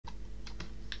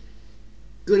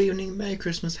good evening, Merry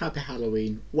Christmas, Happy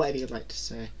Halloween, whatever you'd like to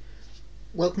say.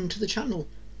 Welcome to the channel.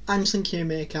 I'm Slinky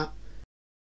Meerkat.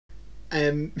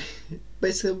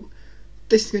 Basically,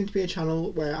 this is going to be a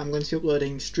channel where I'm going to be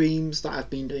uploading streams that I've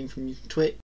been doing from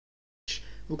Twitch.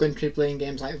 We're going to be playing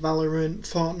games like Valorant,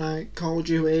 Fortnite, Call of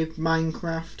Duty,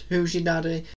 Minecraft, Who's Your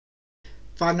Daddy,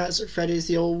 Five Nights at Freddy's,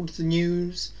 the old, the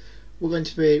news. We're going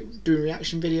to be doing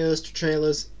reaction videos to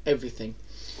trailers, everything.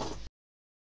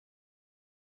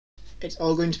 It's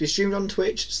all going to be streamed on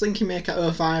Twitch,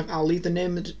 SlinkyMeerkat05. I'll leave the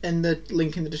name and the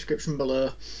link in the description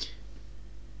below.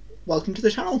 Welcome to the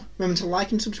channel. Remember to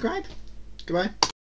like and subscribe. Goodbye.